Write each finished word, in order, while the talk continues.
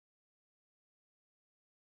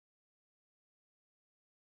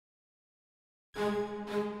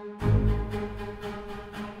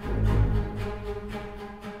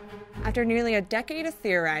After nearly a decade of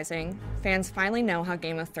theorizing, fans finally know how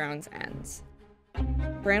Game of Thrones ends.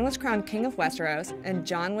 Bran was crowned King of Westeros, and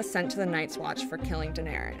Jon was sent to the Night's Watch for killing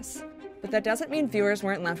Daenerys. But that doesn't mean viewers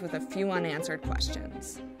weren't left with a few unanswered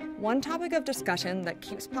questions. One topic of discussion that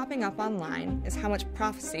keeps popping up online is how much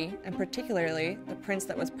prophecy, and particularly the prince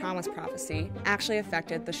that was promised prophecy, actually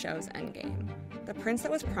affected the show's endgame. The prince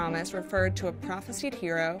that was promised referred to a prophesied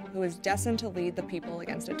hero who was destined to lead the people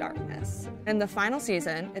against a darkness. In the final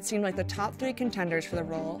season, it seemed like the top 3 contenders for the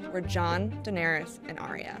role were Jon, Daenerys, and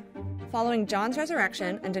Arya. Following Jon's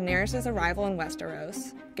resurrection and Daenerys' arrival in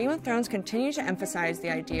Westeros, Game of Thrones continued to emphasize the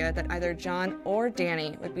idea that either Jon or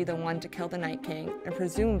Dany would be the one to kill the Night King and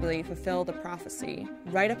presumably fulfill the prophecy,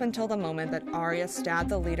 right up until the moment that Arya stabbed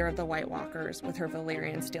the leader of the White Walkers with her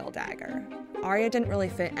Valyrian steel dagger. Arya didn't really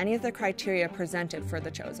fit any of the criteria presented for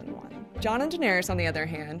the Chosen One. Jon and Daenerys, on the other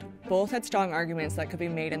hand, both had strong arguments that could be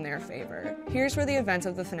made in their favor. Here's where the events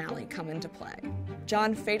of the finale come into play.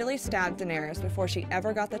 Jon fatally stabbed Daenerys before she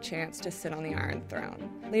ever got the chance to sit on the Iron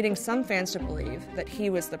Throne, leading some fans to believe that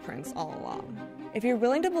he was the prince all along. If you're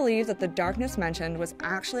willing to believe that the darkness mentioned was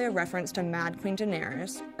actually a reference to Mad Queen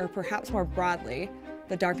Daenerys, or perhaps more broadly,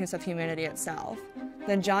 the darkness of humanity itself,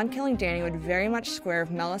 then Jon killing Dany would very much square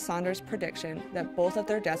with Melisandre's prediction that both of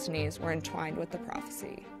their destinies were entwined with the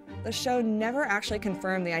prophecy. The show never actually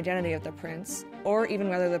confirmed the identity of the prince, or even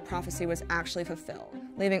whether the prophecy was actually fulfilled,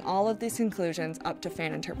 leaving all of these conclusions up to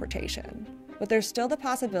fan interpretation. But there's still the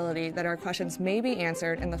possibility that our questions may be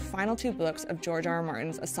answered in the final 2 books of George R. R.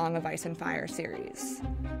 Martin's A Song of Ice and Fire series.